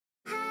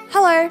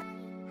Hello!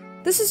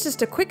 This is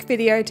just a quick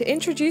video to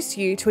introduce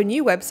you to a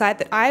new website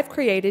that I have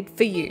created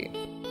for you.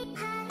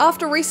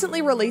 After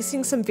recently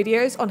releasing some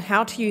videos on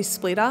how to use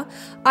Spleeter,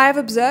 I have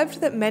observed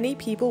that many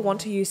people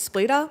want to use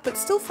Spleeter but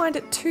still find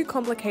it too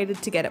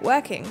complicated to get it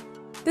working.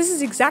 This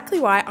is exactly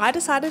why I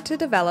decided to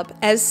develop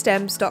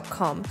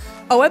esstems.com,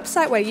 a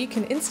website where you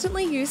can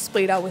instantly use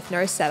Spleeter with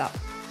no setup.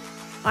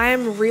 I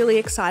am really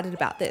excited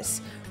about this.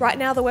 Right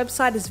now the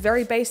website is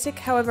very basic,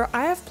 however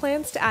I have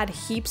plans to add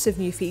heaps of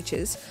new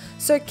features,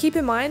 so keep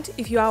in mind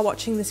if you are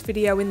watching this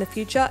video in the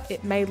future,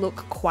 it may look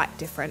quite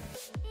different.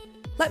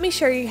 Let me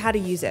show you how to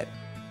use it.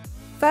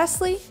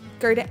 Firstly,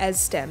 go to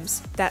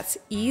esstems, that's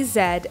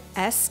EZSTEMS.com.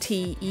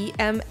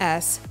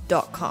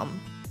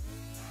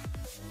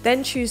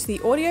 Then choose the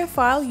audio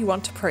file you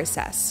want to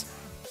process.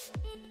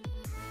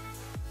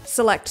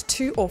 Select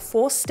 2 or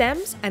 4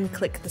 stems and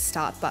click the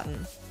Start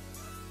button.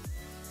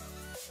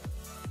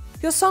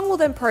 Your song will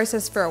then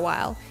process for a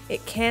while.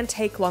 It can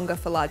take longer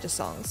for larger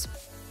songs.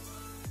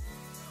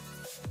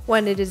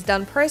 When it is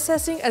done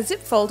processing, a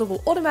zip folder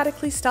will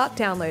automatically start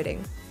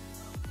downloading.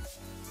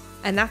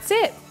 And that's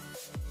it!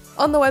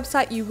 On the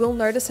website you will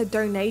notice a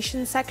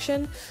donation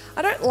section.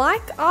 I don't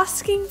like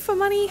asking for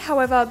money,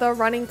 however the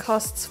running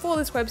costs for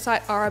this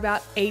website are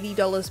about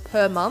 $80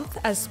 per month,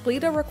 as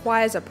Spleeter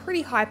requires a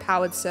pretty high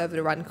powered server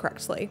to run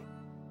correctly.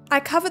 I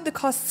covered the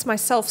costs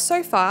myself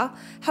so far,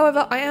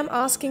 however I am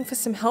asking for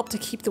some help to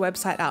keep the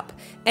website up.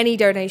 Any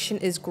donation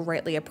is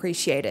greatly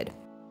appreciated.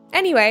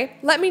 Anyway,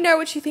 let me know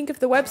what you think of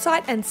the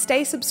website and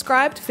stay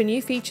subscribed for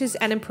new features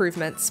and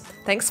improvements.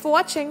 Thanks for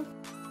watching!